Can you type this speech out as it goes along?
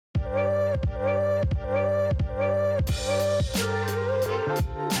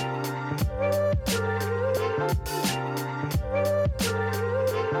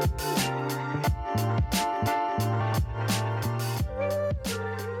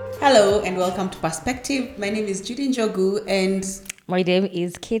Hello and welcome to Perspective. My name is Judy Njogu and My name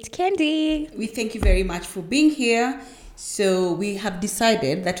is Kate Candy. we thank you very much for being here. So we have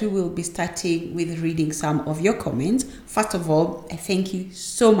decided that we will be starting with reading some of your comments. First of all, I thank you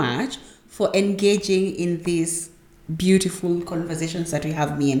so much for engaging in these beautiful conversations that we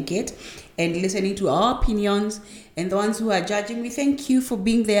have, me and Kate, and listening to our opinions. And the ones who are judging, we thank you for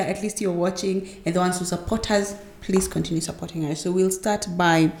being there. At least you're watching. And the ones who support us, please continue supporting us. So we'll start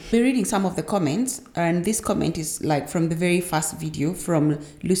by reading some of the comments. And this comment is like from the very first video from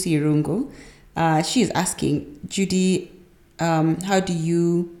Lucy Irungo. She is asking, Judy, how do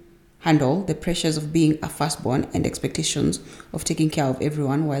you handle the pressures of being a firstborn and expectations of taking care of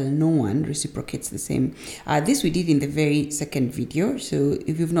everyone while no one reciprocates the same? This we did in the very second video. So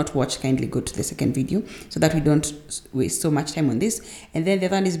if you've not watched, kindly go to the second video so that we don't waste so much time on this. And then the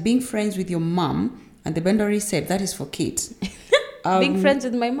other one is being friends with your mom. And the boundary set, that is for Kate. Being friends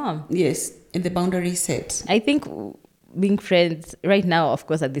with my mom. Yes, and the boundary set. I think being friends, right now, of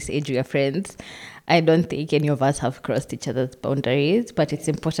course, at this age, we are friends. I don't think any of us have crossed each other's boundaries, but it's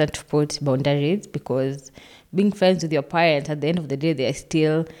important to put boundaries because being friends with your parents, at the end of the day, they're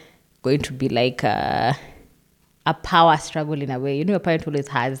still going to be like a power struggle in a way. You know, your parent always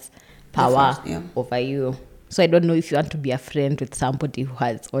has power over you. So I don't know if you want to be a friend with somebody who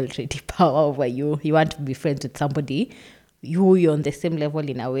has already power over you. You want to be friends with somebody who you're on the same level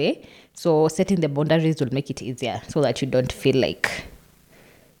in a way. So setting the boundaries will make it easier so that you don't feel like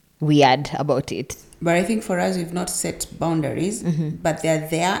weird about it. But I think for us, we've not set boundaries, but they're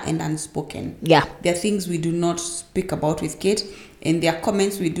there and unspoken. Yeah. There are things we do not speak about with Kate, and there are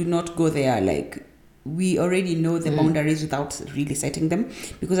comments we do not go there. Like, we already know the boundaries without really setting them,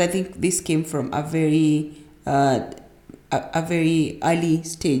 because I think this came from a very early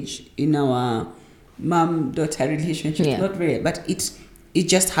stage in our mom-daughter relationship. Yeah. Not very, but it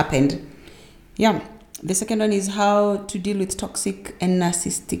just happened. Yeah. The second one is how to deal with toxic and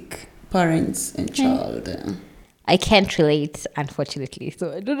narcissistic parents and child. I can't relate, unfortunately.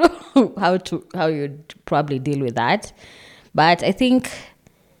 So I don't know how you'd probably deal with that. But I think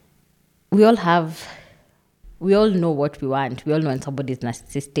we all know what we want. We all know when somebody is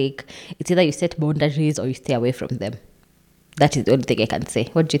narcissistic. It's either you set boundaries or you stay away from them. That is the only thing I can say.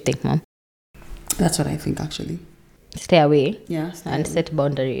 What do you think, Mom? That's what I think, actually. Stay away. Yeah. And set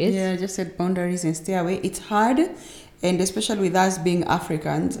boundaries. Yeah, just set boundaries and stay away. It's hard, and especially with us being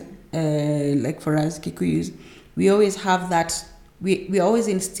Africans, like for us Kikuyus, we always have that. We always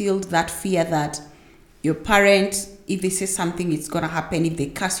instilled that fear that your parents, if they say something, it's gonna happen. If they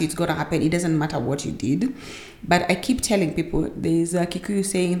curse you, it's gonna happen. It doesn't matter what you did. But I keep telling people, there's a Kikuyu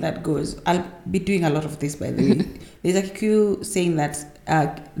saying that goes. I'll be doing a lot of this, by the way. There's a Kikuyu saying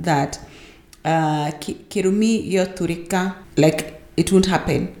that kirumi yo turika, like it won't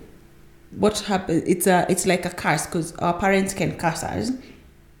happen. What happens? It's like a curse, because our parents can curse us.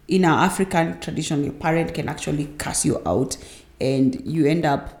 In our African tradition, your parent can actually curse you out, and you end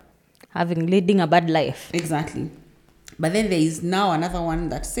up leading a bad life. Exactly. But then there is now another one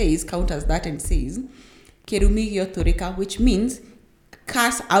that says, counters that and says, kerumi yo turika, which means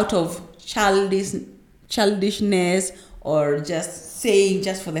curse out of childishness, or just saying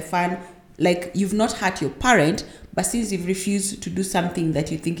just for the fun. Like, you've not hurt your parent, but since you've refused to do something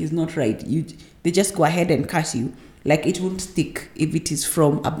that you think is not right, they just go ahead and curse you. Like, it won't stick if it is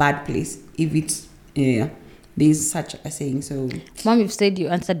from a bad place. If it's, there's such a saying. So, Mom, you've said you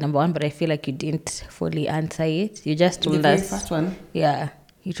answered number one, but I feel like you didn't fully answer it. You just told us. The very first one. Yeah.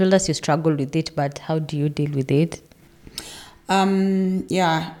 You told us you struggled with it, but how do you deal with it? How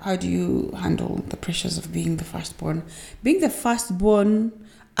do you handle the pressures of being the firstborn? Being the firstborn,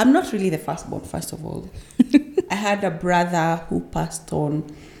 I'm not really the firstborn, first of all. I had a brother who passed on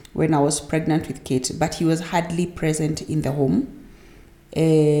when I was pregnant with Kate, but he was hardly present in the home.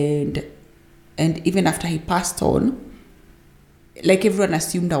 And even after he passed on, like, everyone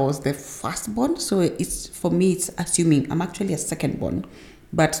assumed I was the firstborn. So for me, it's assuming I'm actually a secondborn.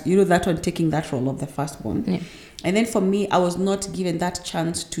 But you know that one, taking that role of the firstborn. Yeah. And then for me, I was not given that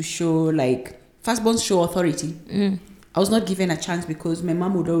chance to show, like, firstborns show authority. I was not given a chance because my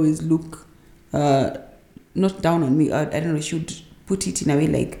mom would always look not down on me. I don't know, she would put it in a way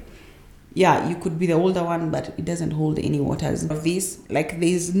like, yeah, you could be the older one, but it doesn't hold any waters of this. Like,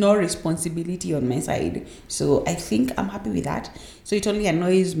 there's no responsibility on my side. So I think I'm happy with that. So it only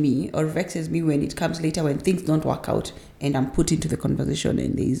annoys me or vexes me when it comes later, when things don't work out and I'm put into the conversation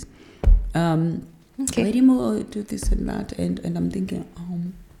and there's why do you do this and that? And I'm thinking,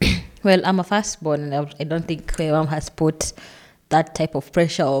 Well, I'm a firstborn, and I don't think my mom has put that type of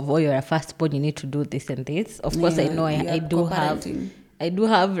pressure of, oh, you're a firstborn, you need to do this and this. Of course, I know I do have I do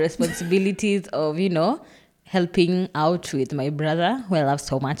have responsibilities of, helping out with my brother, who I love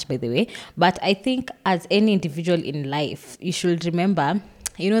so much, by the way. But I think as any individual in life, you should remember,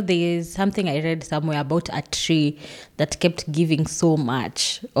 there is something I read somewhere about a tree that kept giving so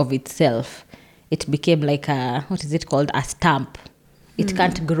much of itself. It became like what is it called? A stump. It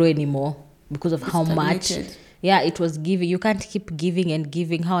can't grow anymore because of how much. Yeah, it was giving. You can't keep giving and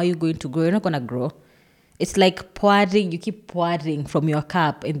giving. How are you going to grow? You're not going to grow. It's like pouring. You keep pouring from your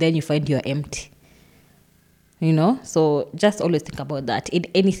cup and then you find you're empty. So just always think about that. In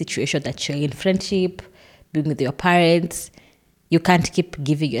any situation that you're in, friendship, being with your parents, you can't keep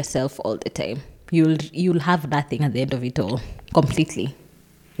giving yourself all the time. You'll have nothing at the end of it all. Completely.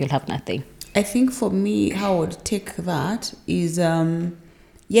 You'll have nothing. I think for me, how I would take that is,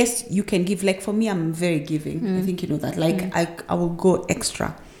 yes, you can give. Like for me, I'm very giving. I think you know that. Like I will go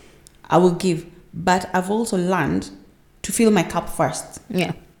extra. I will give. But I've also learned to fill my cup first.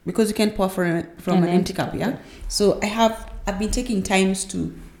 Yeah. Because you can't pour from an empty cup, yeah? So I've been taking times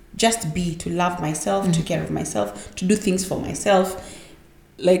to just be, to love myself, to care of myself, to do things for myself.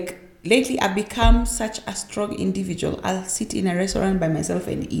 Like lately I've become such a strong individual. I'll sit in a restaurant by myself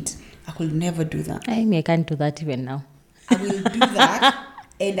and eat. I could never do that. I can't do that even now. I will do that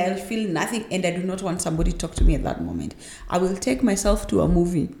and I'll feel nothing, and I do not want somebody to talk to me at that moment. I will take myself to a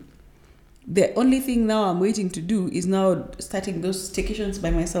movie. The only thing now I'm waiting to do is now starting those staycations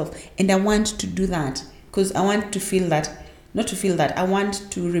by myself. And I want to do that because I want to feel that, not to feel that, I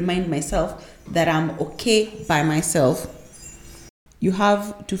want to remind myself that I'm okay by myself. You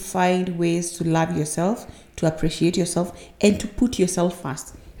have to find ways to love yourself, to appreciate yourself, and to put yourself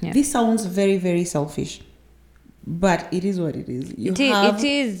first. Yeah. This sounds very, very selfish, but it is what it is. You have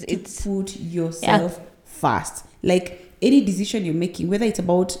to put yourself first. Like any decision you're making, whether it's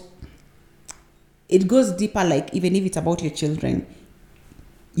about, it goes deeper, like even if it's about your children,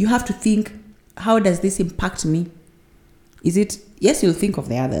 you have to think, how does this impact me? Is it, yes, you'll think of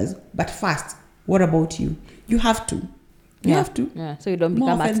the others, but first, what about you? You have to. You have to. Yeah. So you don't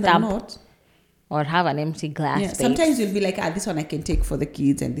become a stamp or have an empty glass. Yeah. Sometimes you'll be like, this one I can take for the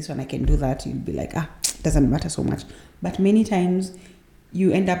kids and this one I can do that. You'll be like, doesn't matter so much. But many times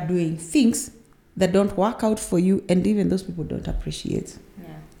you end up doing things that don't work out for you, and even those people don't appreciate.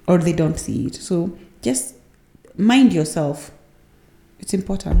 Or they don't see it. So just mind yourself. It's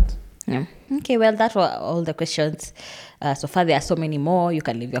important. Yeah. Okay, well, that were all the questions. So far, there are so many more. You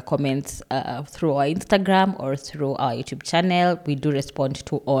can leave your comments through our Instagram or through our YouTube channel. We do respond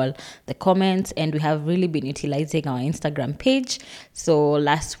to all the comments, and we have really been utilizing our Instagram page. So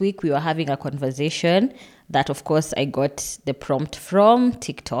last week, we were having a conversation that, of course, I got the prompt from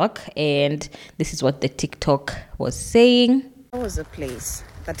TikTok, and this is what the TikTok was saying. There was a place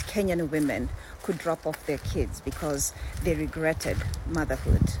that Kenyan women could drop off their kids because they regretted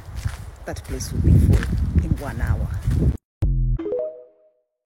motherhood. That place would be full in 1 hour.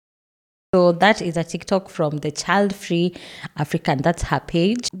 So that is a TikTok from the Childfree African. That's her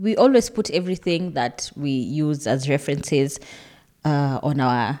page. We always put everything that we use as references on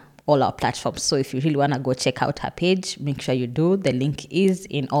all our platforms. So if you really want to go check out her page, make sure you do. The link is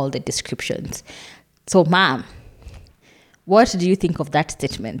in all the descriptions. So, ma'am, what do you think of that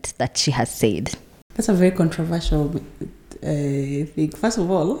statement that she has said? That's a very controversial thing. First of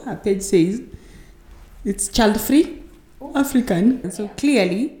all, her page says it's child-free African. And so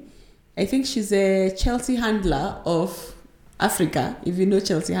clearly, I think she's a Chelsea handler of Africa, if you know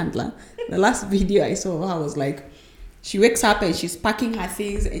Chelsea handler. The last video I saw of her was like, she wakes up and she's packing her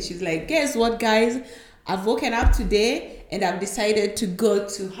things and she's like, guess what, guys? I've woken up today and I've decided to go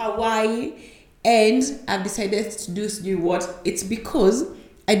to Hawaii. And I've decided to do what? It's because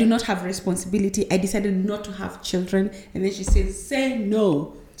I do not have responsibility. I decided not to have children. And then she says, say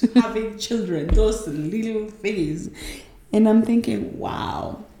no to having children. Those little things. And I'm thinking,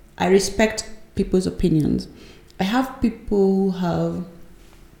 wow. I respect people's opinions. I have people who have,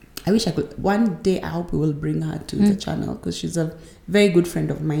 I wish I could, one day I hope we will bring her to the channel because she's a very good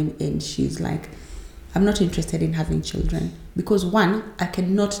friend of mine. And she's like, I'm not interested in having children. Because one, I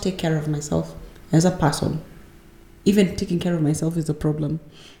cannot take care of myself. As a person, even taking care of myself is a problem.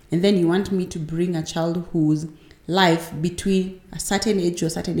 And then you want me to bring a child whose life between a certain age to a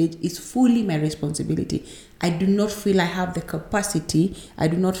certain age is fully my responsibility. I do not feel I have the capacity. I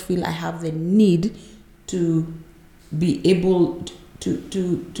do not feel I have the need to be able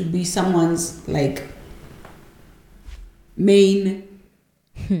to be someone's like main.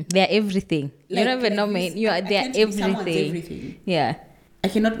 They're everything. Like, you don't even know main. They're everything. Yeah. I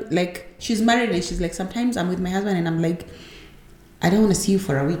cannot, like, she's married and she's like, sometimes I'm with my husband and I'm like, I don't want to see you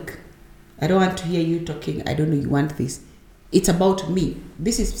for a week. I don't want to hear you talking. I don't know, you want this. it's about me.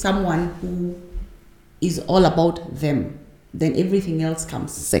 This is someone who is all about them. Then everything else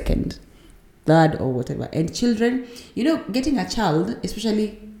comes second, third, or whatever. And children, getting a child,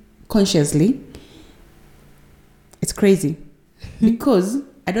 especially consciously, it's crazy. Because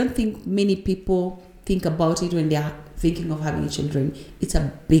I don't think many people think about it when they are thinking of having children. It's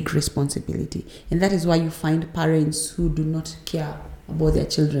a big responsibility. And that is why you find parents who do not care about their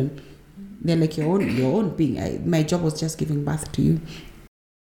children. They're like, your own being. My job was just giving birth to you.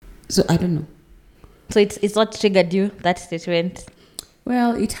 So I don't know. So it's not triggered you, that statement?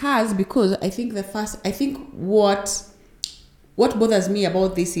 Well, it has, because I think what bothers me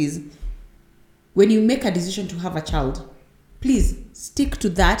about this is when you make a decision to have a child, please stick to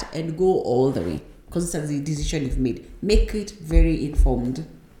that and go all the way, because it's a decision you've made. Make it very informed.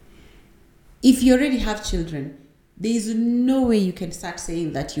 If you already have children, there is no way you can start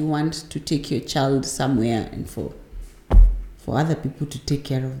saying that you want to take your child somewhere and for other people to take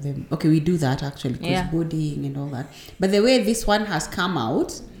care of them. Okay, we do that actually, because bodying and all that. But the way this one has come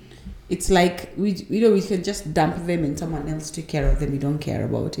out, it's like we can just dump them and someone else take care of them. We don't care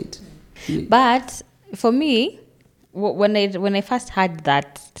about it. But for me, when I first heard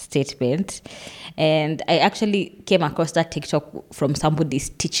that statement, and I actually came across that TikTok from somebody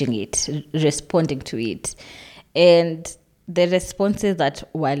teaching it, responding to it, and the responses that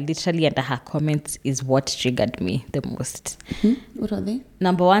were literally under her comments is what triggered me the most. Mm-hmm. What are they?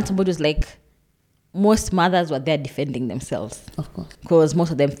 Number one, somebody was like, most mothers were there defending themselves. Of course. Because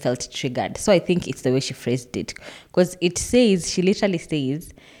most of them felt triggered. So I think it's the way she phrased it. Because she literally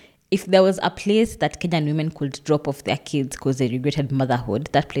says, if there was a place that Kenyan women could drop off their kids because they regretted motherhood,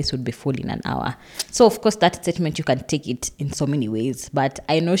 that place would be full in an hour. So, of course, that statement, you can take it in so many ways. But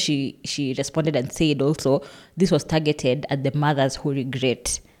I know she responded and said also, this was targeted at the mothers who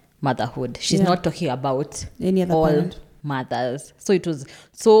regret motherhood. She's not talking about any other all parent. Mothers. So it was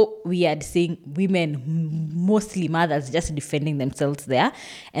so weird seeing women, mostly mothers, just defending themselves there.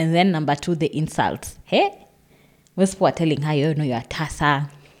 And then number two, the insults. Hey, most people are telling her, you're a tassa.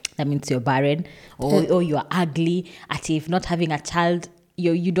 That means you're barren, or you're ugly. If not having a child,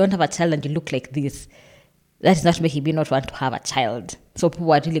 you don't have a child and you look like this. That is not making me not want to have a child. So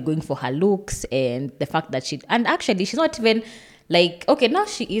people are really going for her looks and the fact that she's not even like, okay, now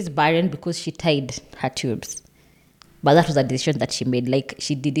she is barren because she tied her tubes. But that was a decision that she made. Like,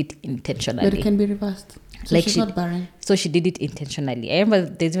 she did it intentionally. But it can be reversed. So like she's not barren. So she did it intentionally. I remember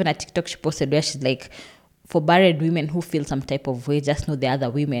there's even a TikTok she posted where she's like, for barren women who feel some type of way, just know there are other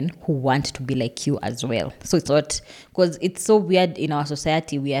women who want to be like you as well. So it's not, because it's so weird in our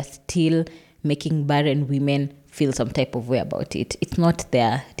society, we are still making barren women feel some type of way about it. It's not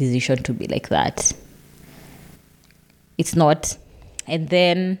their decision to be like that. It's not. And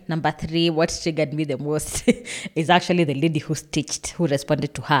then number three, what triggered me the most is actually the lady who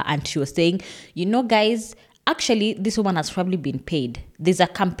responded to her. And she was saying, guys, actually, this woman has probably been paid. There's a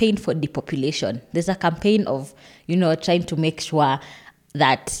campaign for depopulation. There's a campaign of, trying to make sure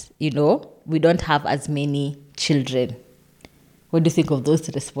that, we don't have as many children. What do you think of those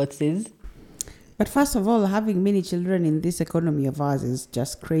responses? But first of all, having many children in this economy of ours is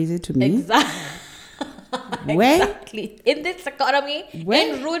just crazy to me. Exactly. In this economy, in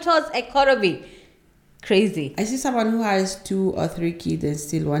Ruto's economy. Crazy. I see someone who has 2 or 3 kids and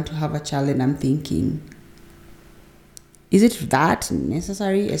still want to have a child, and I'm thinking, is it that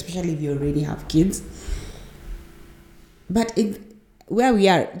necessary, especially if you already have kids? But where we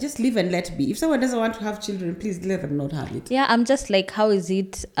are, just live and let be. If someone doesn't want to have children, please let them not have it. Yeah, I'm just like, how is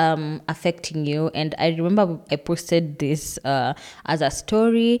it affecting you? And I remember I posted this as a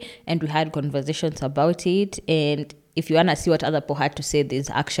story, and we had conversations about it. And if you want to see what other people had to say, there's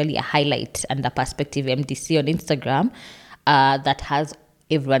actually a highlight and a perspective MDC on Instagram that has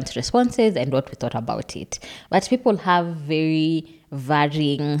everyone's responses and what we thought about it. But people have very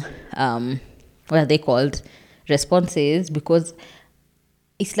varying, what are they called, responses, because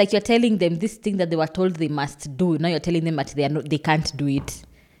it's like you're telling them this thing that they were told they must do. Now you're telling them that they can't do it.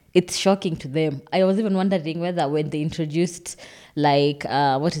 It's shocking to them. I was even wondering whether when they introduced, like,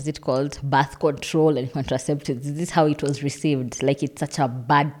 what is it called? Birth control and contraceptives. Is this how it was received? Like, it's such a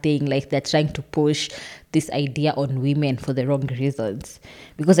bad thing. Like, they're trying to push this idea on women for the wrong reasons.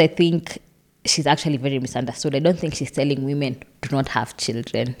 Because I think she's actually very misunderstood. I don't think she's telling women do not have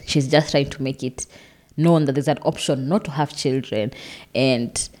children. She's just trying to make it known that there's an option not to have children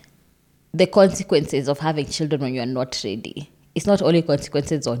and the consequences of having children when you're not ready. It's not only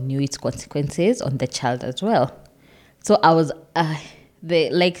consequences on you, it's consequences on the child as well. So I was,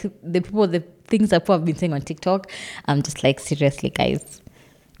 the things that people have been saying on TikTok, I'm just like, seriously, guys,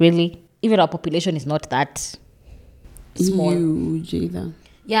 really? Even our population is not that. small. Huge either.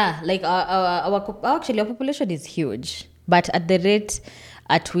 Yeah, like our population is huge, but at the rate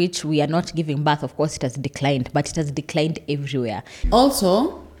at which we are not giving birth, of course, it has declined, but it has declined everywhere.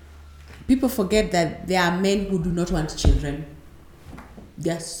 Also, people forget that there are men who do not want children.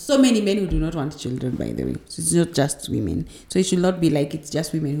 There are so many men who do not want children, by the way. So it's not just women. So it should not be like it's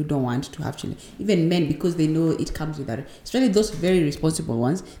just women who don't want to have children. Even men, because they know it comes with that, especially those very responsible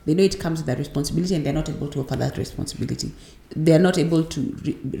ones, they know it comes with that responsibility and they're not able to offer that responsibility. They're not able to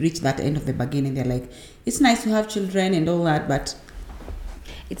reach that end of the bargain, and they're like, it's nice to have children and all that, but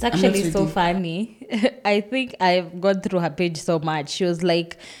it's actually so funny. I think I've gone through her page so much. She was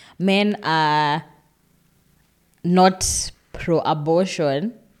like, men are not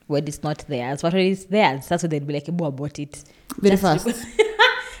pro-abortion when it's not theirs, but when it's theirs, that's when they'll be like, abort it very fast.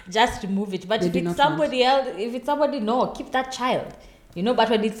 Just remove it. But They if do it's not somebody else, if it's somebody, no, keep that child. But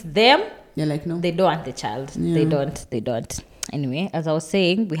when it's them, They're like, no. they don't want the child. Yeah. They don't. Anyway, as I was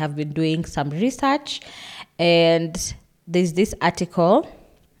saying, we have been doing some research, and there's this article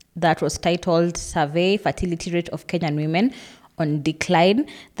that was titled Survey Fertility Rate of Kenyan Women on Decline,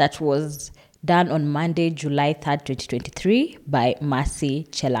 that was done on Monday, July 3rd, 2023 by Mercy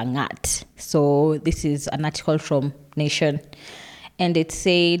Chelangat. So this is an article from Nation. And it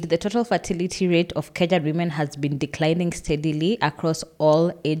said the total fertility rate of Kenyan women has been declining steadily across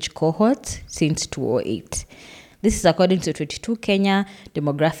all age cohorts since 2008. This is according to 22 Kenya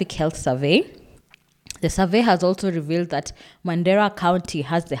Demographic Health Survey. The survey has also revealed that Mandera County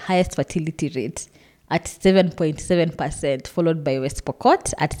has the highest fertility rate at 7.7%, followed by West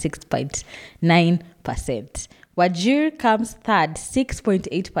Pokot at 6.9%. Wajir comes third,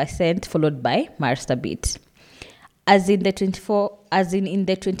 6.8%, followed by Marsabit. As in the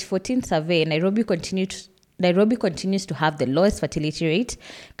 2014 survey, Nairobi continues to have the lowest fertility rate,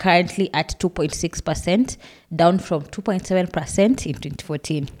 currently at 2.6%, down from 2.7% in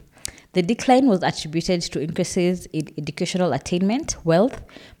 2014. The decline was attributed to increases in educational attainment, wealth,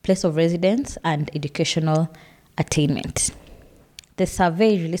 place of residence, and educational attainment. The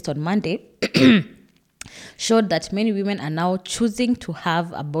survey released on Monday showed that many women are now choosing to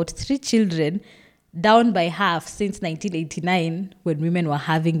have about 3 children, down by half since 1989, when women were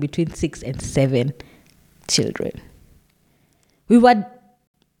having between 6 and 7 children. I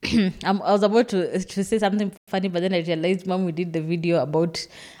was about to say something funny, but then I realized, Mom, we did the video about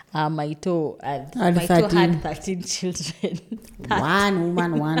Maito, and Maito had 13 children. One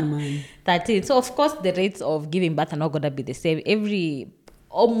woman, one man. 13. So, of course, the rates of giving birth are not going to be the same.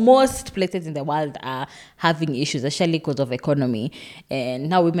 Most places in the world are having issues, especially because of economy. And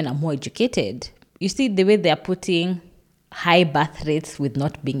now women are more educated. You see the way they are putting high birth rates with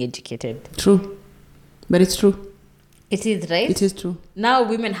not being educated. True. But it's true. It is, right? It is true. Now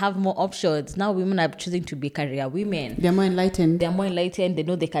women have more options. Now women are choosing to be career women. They're more enlightened. They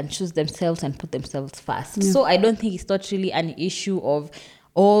know they can choose themselves and put themselves first. Yeah. So I don't think it's not really an issue of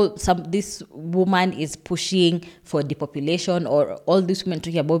this woman is pushing for depopulation, or all these women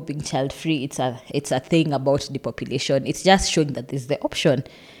talking about being child free. It's a thing about depopulation. It's just showing that there's the option.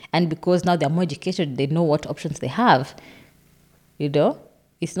 And because now they're more educated, they know what options they have.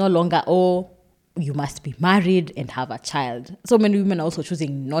 It's no longer, you must be married and have a child. So many women are also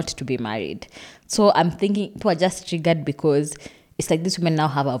choosing not to be married. So I'm thinking people are just triggered because it's like these women now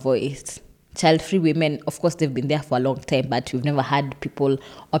have a voice. Child-free women, of course, they've been there for a long time, but we've never had people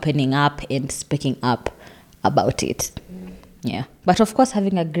opening up and speaking up about it. Yeah. But of course,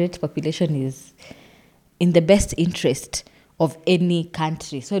 having a great population is in the best interest of any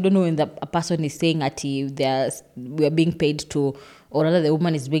country. So I don't know when a person is saying that we are being paid to, or rather the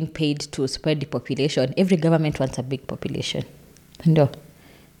woman is being paid to spread the population. Every government wants a big population. No.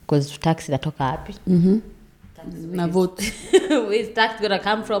 Because tax inatoka happy. Mm-hmm. Na vote. Where's tax going to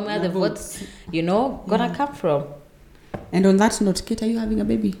come from? Where the votes, going to come from? And on that note, Kate, are you having a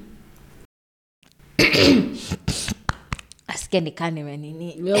baby?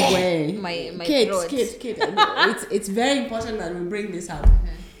 No way. My Kate, throat. Kate. It's very important that we bring this up.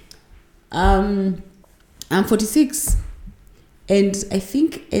 I'm 46. And I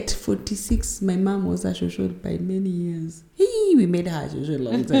think at 46, my mom was a social by many years. We made her a social a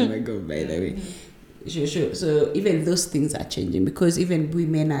long time ago, by the way. Sure. So even those things are changing, because even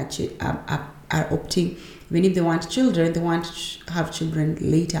women are opting, even if they want children, they want to have children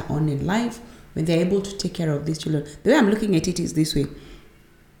later on in life when they're able to take care of these children. The way I'm looking at it is this way.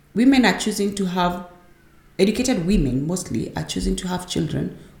 Women are choosing to have, educated women mostly are choosing to have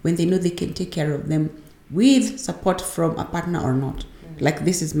children when they know they can take care of them with support from a partner or not. Like,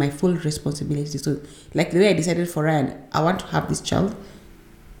 this is my full responsibility. So like the way I decided for Ryan, I want to have this child.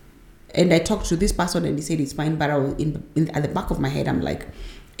 And I talked to this person and he said it's fine, but I was at the back of my head, I'm like,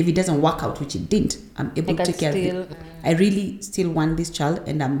 if it doesn't work out, which it didn't, I'm able to take care of it. I really still want this child,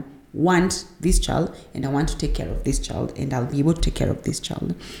 and I want this child, and I want to take care of this child, and I'll be able to take care of this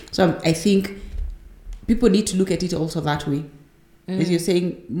child. So I think people need to look at it also that way. As you're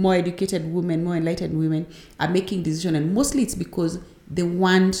saying, more educated women, more enlightened women are making decisions, and mostly it's because they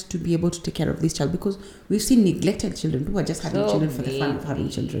want to be able to take care of this child, because we've seen neglected children who are just having children for the fun of having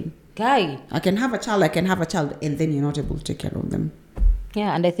children. Guy, I can have a child, and then you're not able to take care of them.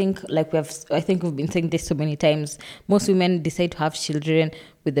 Yeah, and I think we've been saying this so many times. Most women decide to have children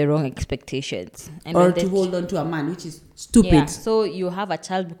with the wrong expectations, or to hold on to a man, which is stupid. Yeah, so you have a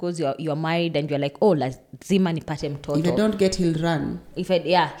child because you're married and you're like, oh, lazima nipate mtoto. If I don't get, he'll run.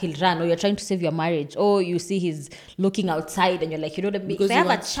 He'll run. Or you're trying to save your marriage. Or you see he's looking outside and you're like, if I have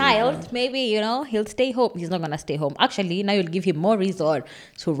a child, maybe, he'll stay home. He's not going to stay home. Actually, now you'll give him more reason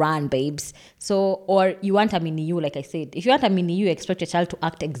to run, babes. So, or you want a mini you, like I said. If you want a mini you, expect your child to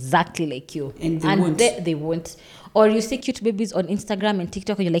act exactly like you. And won't. They won't. Or you see cute babies on Instagram and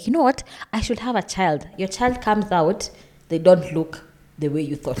TikTok and you're like, you know what? I should have a child. Your child comes out, they don't look the way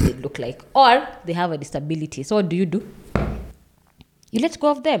you thought they'd look like. Or they have a disability. So what do? You let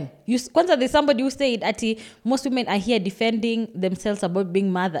go of them. Kwanza, there's somebody who said that most women are here defending themselves about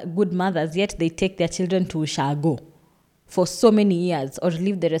being good mothers, yet they take their children to Shago for so many years, or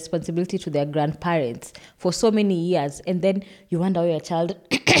leave the responsibility to their grandparents for so many years. And then you wonder why your child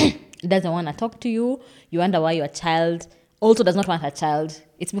doesn't want to talk to you. You wonder why your child also does not want a child.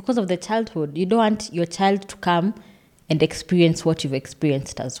 It's because of the childhood. You don't want your child to come and experience what you've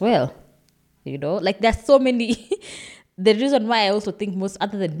experienced as well. Like there's so many. The reason why I also think most,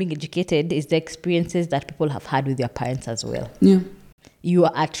 other than being educated, is the experiences that people have had with their parents as well. Yeah. You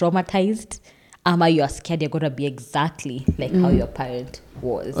are traumatized, you are scared you're going to be exactly like how your parent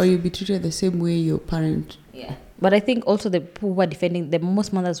was. Or you'll be treated the same way your parent. Yeah. But I think also the people who are defending, the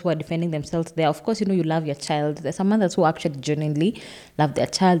most mothers who are defending themselves there, of course, you love your child. There's some mothers who actually genuinely love their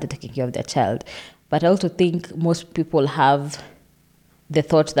child, they're taking care of their child. But I also think most people have the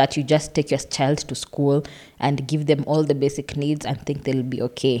thought that you just take your child to school and give them all the basic needs and think they'll be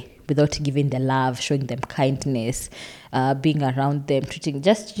okay, without giving the love, showing them kindness, being around them, treating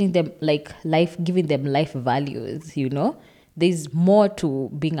them like life, giving them life values, There's more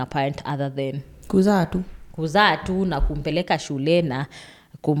to being a parent other than kuzaa tu na kumpeleka shule na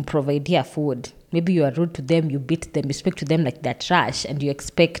kumprovidea food. Maybe you are rude to them, you beat them, you speak to them like they're trash, and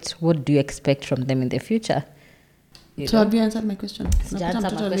what do you expect from them in the future? So have you answered my question? Answered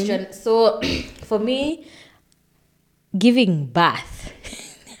my question. So for me, giving birth,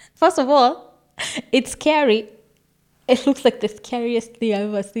 first of all, it's scary. It looks like the scariest thing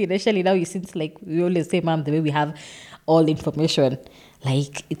I've ever seen. Especially now, since we always say, Mom, the way we have all information,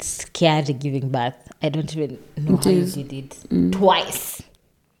 it's scary giving birth. I don't even know how you did it. Twice.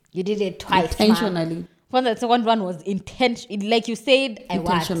 You did it twice. Intentionally. The second one was intentional. Like you said, I'm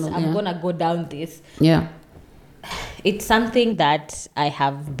going to go down this. Yeah. It's something that I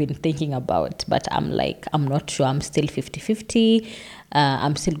have been thinking about, but I'm not sure. I'm still 50-50.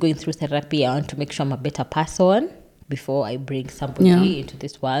 I'm still going through therapy. I want to make sure I'm a better person before I bring somebody into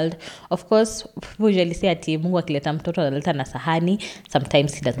this world. Of course, we usually say ati Mungu akileta mtoto analeta na sahani.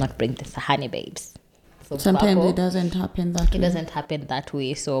 Sometimes he does not bring the sahani, babes. So sometimes it doesn't happen that way. It doesn't happen that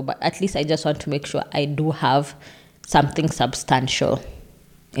way. So, but at least I just want to make sure I do have something substantial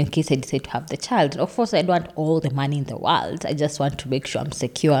in case I decide to have the child. Of course, I don't want all the money in the world. I just want to make sure I'm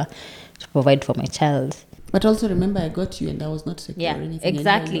secure to provide for my child. But also remember, I got you and I was not secure or anything.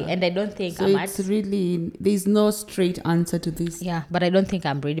 Exactly. And I don't think so it's really, there's no straight answer to this. Yeah, but I don't think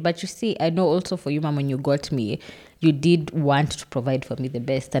I'm ready. But you see, I know also for you, Mom, when you got me, you did want to provide for me the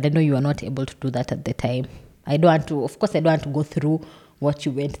best. And I know you were not able to do that at the time. I don't want to go through what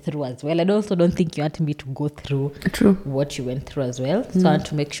you went through as well. I also don't think you want me to go through what you went through as well. So I want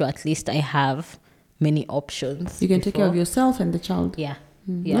to make sure at least I have many options. You can take care of yourself and the child. Yeah.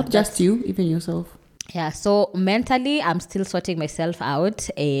 Not just you, even yourself. Yeah, so mentally, I'm still sorting myself out,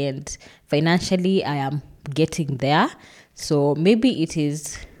 and financially, I am getting there. So maybe it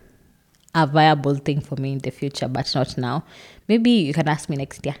is a viable thing for me in the future, but not now. Maybe you can ask me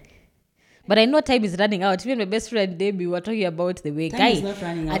next year. But I know time is running out. Even my best friend, Debbie, we were talking about the way. Time is not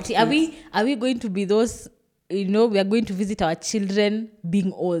running out. Are we going to be those, we are going to visit our children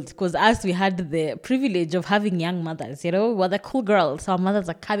being old? Because us, we had the privilege of having young mothers, we're the cool girls. Our mothers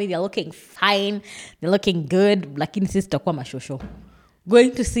are coming, they're looking fine, they're looking good. Lakini sisi tutakuwa mashosho.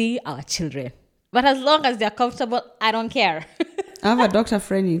 Going to see our children. But as long as they're comfortable, I don't care. I have a doctor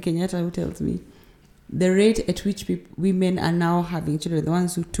friend in Kenyatta who tells me, the rate at which women are now having children, the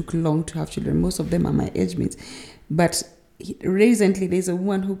ones who took long to have children, most of them are my age mates. But recently, there's a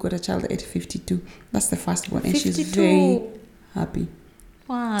woman who got a child at 52. That's the first one. And 52. she's very happy.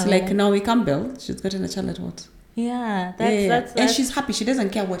 Wow. It's like Naomi Campbell. She's gotten a child at what? Yeah, that's and she's happy. She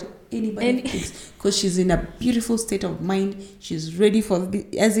doesn't care what anybody thinks, because she's in a beautiful state of mind. She's ready for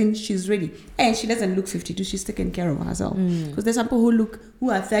she's ready, and she doesn't look 52. She's taken care of herself. Because there's some people who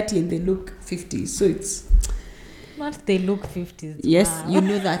are 30 and they look 50. So it's not they look 50s. Yes, wow. You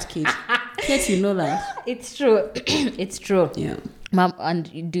know that, Kate. Kate, you know that. It's true. It's true. Yeah. Mom, and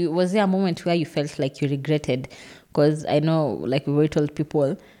was there a moment where you felt like you regretted? Because I know, like we told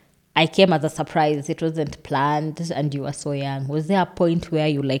people, I came as a surprise. It wasn't planned, and you were so young. Was there a point where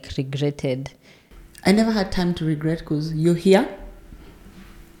you like regretted? I never had time to regret, because you're here.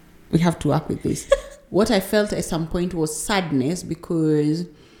 We have to work with this. What I felt at some point was sadness, because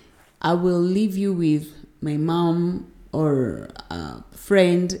I will leave you with my mom or a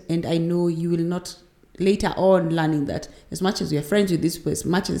friend, and I know you will not, later on, learning that as much as you're friends with this person, as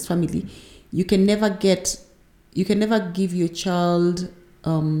much as family, you can never give your child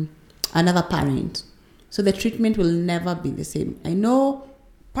another parent. So the treatment will never be the same. I know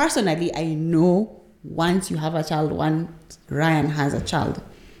once you have a child, once Ryan has a child,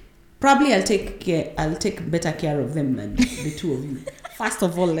 probably I'll take better care of them than the two of you. First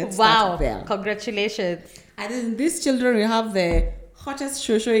of all, let's start there. Congratulations. And then these children, we have the hottest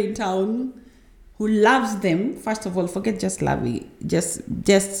shosho in town who loves them. First of all, forget just loving, just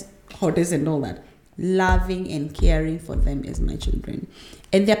hottest and all that. Loving and caring for them as my children.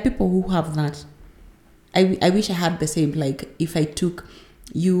 And there are people who have that. I wish I had the same, like if I took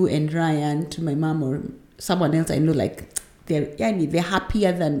you and Ryan to my mom or someone else I know, like they're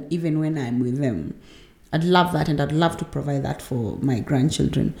happier than even when I'm with them. I'd love that, and I'd love to provide that for my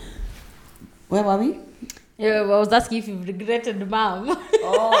grandchildren. Where were we? Yeah, I was asking if you've regretted, mom. For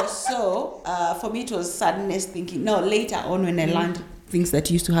me it was sadness, thinking. No, later on when I learned things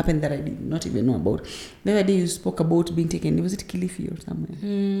that used to happen that I did not even know about. The other day you spoke about being taken. Was it Kilifi or somewhere?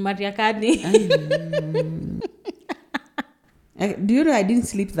 Mariakani. Do you know I didn't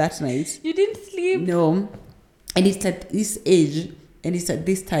sleep that night? You didn't sleep? No. And it's at this age and it's at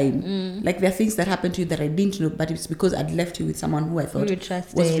this time. Like there are things that happened to you that I didn't know, but it's because I'd left you with someone who I thought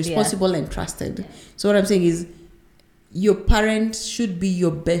was responsible and trusted. So what I'm saying is, your parents should be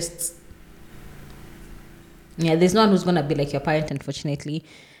your best. Yeah, there's no one who's going to be like your parent, unfortunately.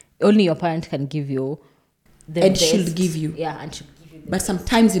 Only your parent can give you the and best. Should give you. Yeah, and should give you. But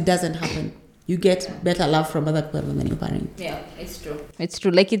sometimes it doesn't happen. You get better love from other people than your parent. Yeah, it's true. It's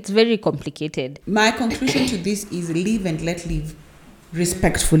true. Like, it's very complicated. My conclusion to this is live and let live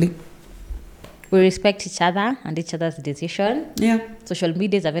respectfully. We respect each other and each other's decision. Yeah. Social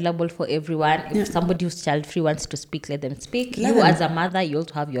media is available for everyone. If somebody who's child-free wants to speak, let them speak. As a mother, you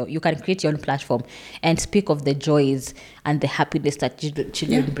also have you can create your own platform and speak of the joys and the happiness that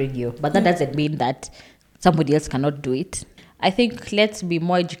children bring you. But that doesn't mean that somebody else cannot do it. I think let's be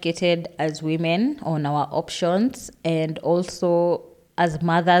more educated as women on our options, and also as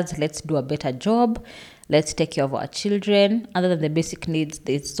mothers, let's do a better job. Let's take care of our children. Other than the basic needs,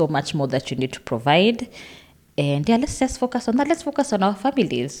 there's so much more that you need to provide. And let's just focus on that. Let's focus on our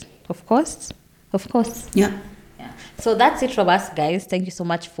families, of course. Yeah. So that's it from us, guys. Thank you so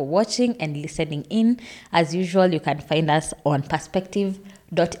much for watching and listening in. As usual, you can find us on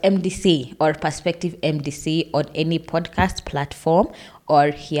perspective.mdc or Perspective MDC on any podcast platform, or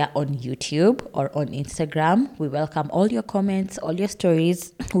here on YouTube or on Instagram. We welcome all your comments, all your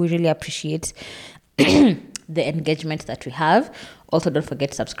stories. We really appreciate the engagement that we have. Also, don't forget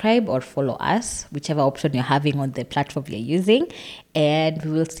to subscribe or follow us, whichever option you're having on the platform you're using. And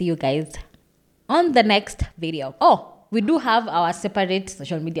we will see you guys on the next video. We do have our separate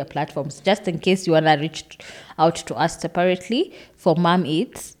social media platforms, just in case you want to reach out to us separately. For Mom,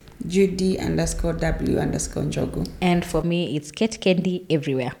 it's Judy_W_Njogu. And for me, it's Kate Candy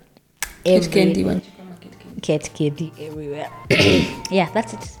everywhere. Kate Candy. Kate Candy everywhere. Yeah,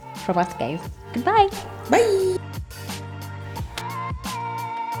 that's it from us, guys. Goodbye. Bye.